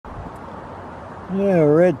Yeah,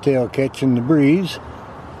 red tail catching the breeze.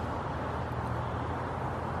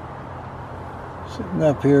 Sitting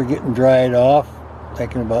up here getting dried off,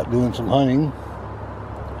 thinking about doing some hunting.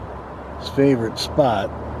 His favorite spot.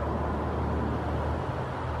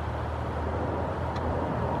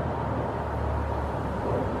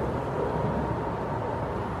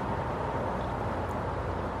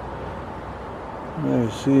 I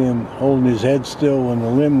see him holding his head still when the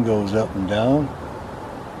limb goes up and down.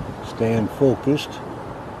 Staying focused.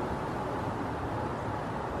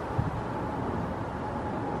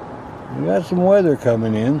 We got some weather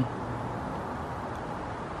coming in,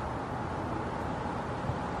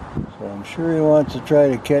 so I'm sure he wants to try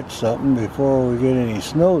to catch something before we get any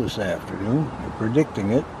snow this afternoon. They're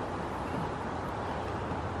predicting it.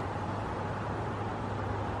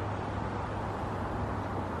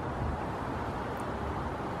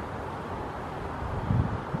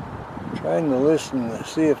 Trying to listen to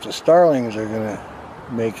see if the starlings are going to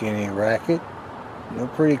make any racket. They're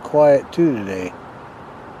pretty quiet too today.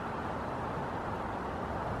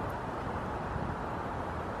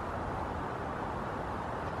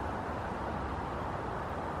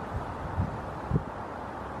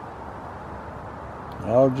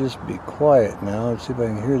 I'll just be quiet now and see if I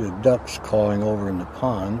can hear the ducks calling over in the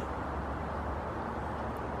pond.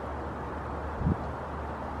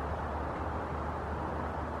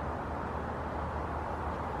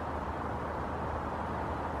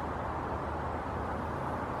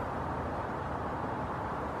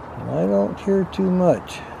 I don't hear too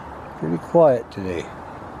much. Pretty quiet today.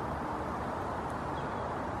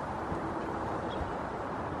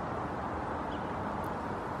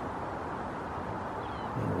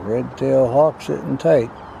 Red-tailed hawk sitting tight.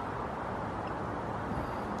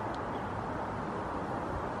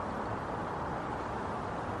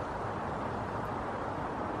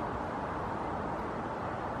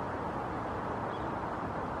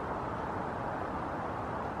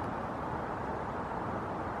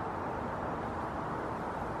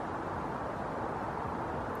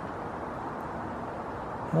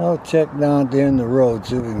 I'll check down at the end of the road,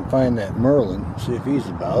 see if we can find that merlin, see if he's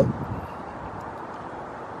about.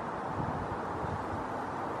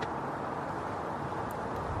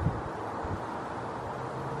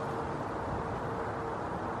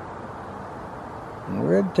 And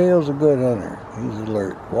Red-tail's a good hunter. He's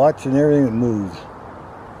alert, watching everything that moves.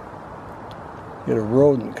 Get a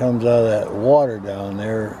rodent comes out of that water down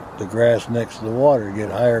there, the grass next to the water, get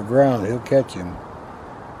higher ground, he'll catch him.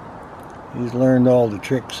 He's learned all the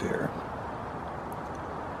tricks here.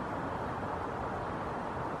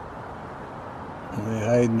 And they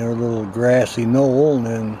hide in their little grassy knoll, and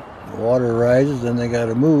then the water rises, then they got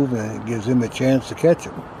to move, and it gives him a chance to catch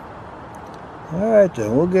them. All right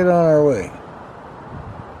then, we'll get on our way.